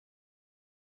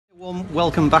Warm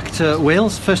welcome back to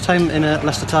Wales. First time in a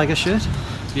Leicester Tigers shirt?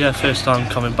 Yeah, first time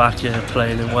coming back here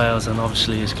playing in Wales, and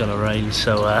obviously it's going to rain,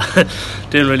 so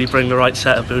didn't really bring the right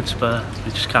set of boots, but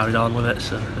we just carried on with it,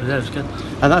 so yeah, it was good.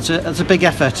 And that's a big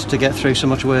effort to get through so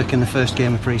much work in the first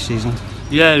game of pre-season.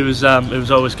 Yeah, it was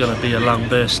always going to be a long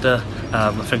burster.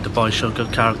 I think the boys showed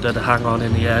good character to hang on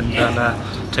in the end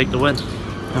and take the win.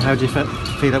 And how do you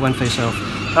feel it went for yourself?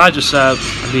 I just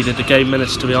needed the game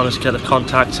minutes, to be honest, get the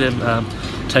contact in,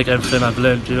 take everything I've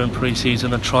learned during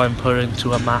pre-season and try and put it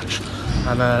into a match,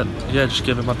 and yeah, just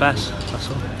give it my best, that's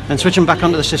all. And switching back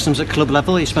onto the systems at club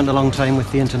level, you spent a long time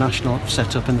with the international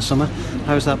set-up in the summer.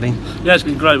 How's that been? Yeah, it's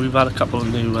been great. We've had a couple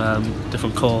of new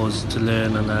different calls to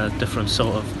learn and different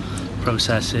sort of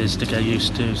processes to get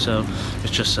used to, so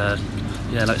it's just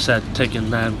yeah, like I said, taking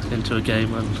them into a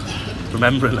game and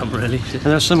remembering them, really. And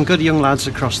there's some good young lads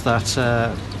across that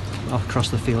across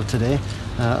the field today,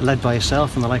 led by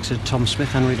yourself and the likes of Tom Smith,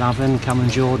 Henry Lavin, Cameron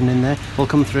Jordan in there, all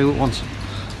come through at once.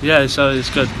 Yeah, so it's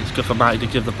good for Matty to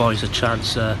give the boys a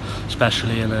chance,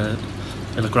 especially in a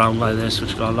ground like this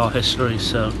which got a lot of history,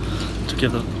 so to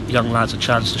give the young lads a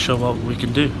chance to show what we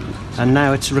can do. And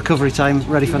now it's recovery time,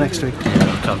 ready for next week.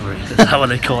 Yeah, recovery, is that what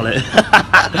they call it?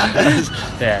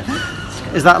 Yeah.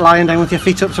 Is that lying down with your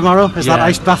feet up tomorrow? Is that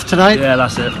ice bath tonight? Yeah,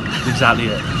 that's it. Exactly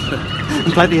it.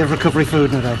 And plenty of recovery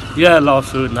food in a day? Yeah, a lot of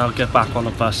food, and I'll get back on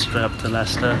the bus straight up to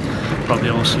Leicester. Probably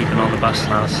all sleeping on the bus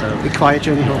now, so... A quiet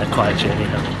journey home? Yeah, quiet journey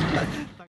home.